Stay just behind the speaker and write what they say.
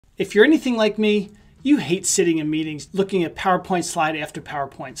If you're anything like me, you hate sitting in meetings looking at PowerPoint slide after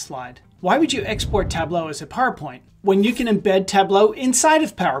PowerPoint slide. Why would you export Tableau as a PowerPoint when you can embed Tableau inside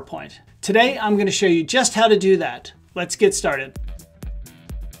of PowerPoint? Today, I'm going to show you just how to do that. Let's get started.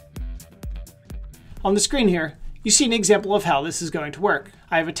 On the screen here, you see an example of how this is going to work.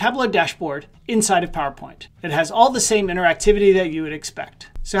 I have a Tableau dashboard inside of PowerPoint. It has all the same interactivity that you would expect.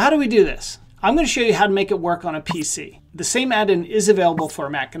 So how do we do this? I'm going to show you how to make it work on a PC. The same add-in is available for a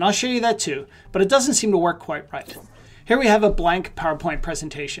Mac, and I'll show you that too, but it doesn't seem to work quite right. Here we have a blank PowerPoint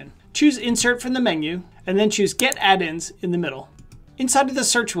presentation. Choose Insert from the menu, and then choose Get Add-ins in the middle. Inside of the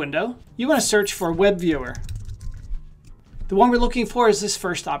search window, you want to search for Web Viewer. The one we're looking for is this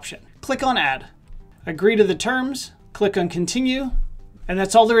first option. Click on Add. Agree to the terms, click on Continue, and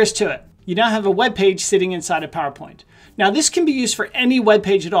that's all there is to it. You now have a web page sitting inside of PowerPoint. Now this can be used for any web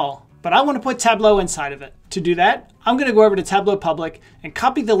page at all, but I want to put Tableau inside of it. To do that, I'm going to go over to Tableau Public and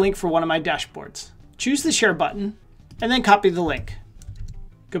copy the link for one of my dashboards. Choose the Share button, and then copy the link.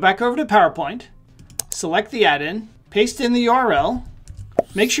 Go back over to PowerPoint, select the add-in, paste in the URL,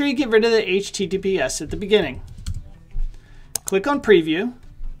 make sure you get rid of the HTTPS at the beginning. Click on Preview,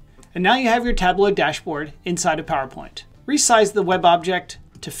 and now you have your Tableau dashboard inside of PowerPoint. Resize the web object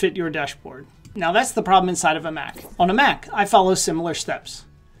to fit your dashboard. Now that's the problem inside of a Mac. On a Mac, I follow similar steps.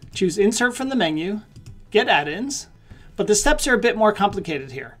 Choose Insert from the menu, Get Add-ins, but the steps are a bit more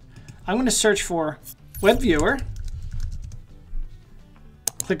complicated here. I'm going to search for Web Viewer,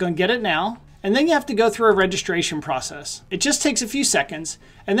 click on Get It Now, and then you have to go through a registration process. It just takes a few seconds,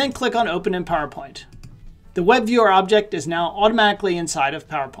 and then click on Open in PowerPoint. The Web Viewer object is now automatically inside of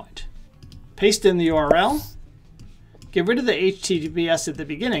PowerPoint. Paste in the URL, get rid of the HTTPS at the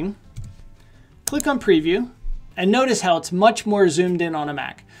beginning, click on Preview, and notice how it's much more zoomed in on a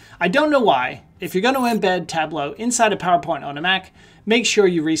Mac. I don't know why. If you're going to embed Tableau inside of PowerPoint on a Mac, make sure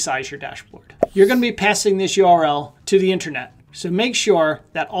you resize your dashboard. You're going to be passing this URL to the internet, so make sure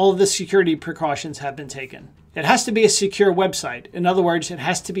that all of the security precautions have been taken. It has to be a secure website. In other words, it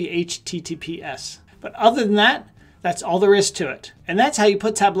has to be HTTPS. But other than that, that's all there is to it. And that's how you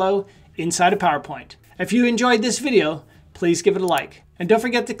put Tableau inside of PowerPoint. If you enjoyed this video, please give it a like. And don't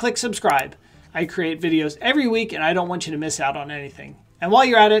forget to click subscribe. I create videos every week and I don't want you to miss out on anything. And while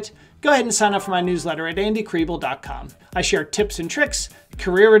you're at it, go ahead and sign up for my newsletter at andykribel.com. I share tips and tricks,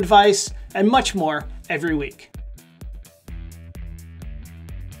 career advice, and much more every week.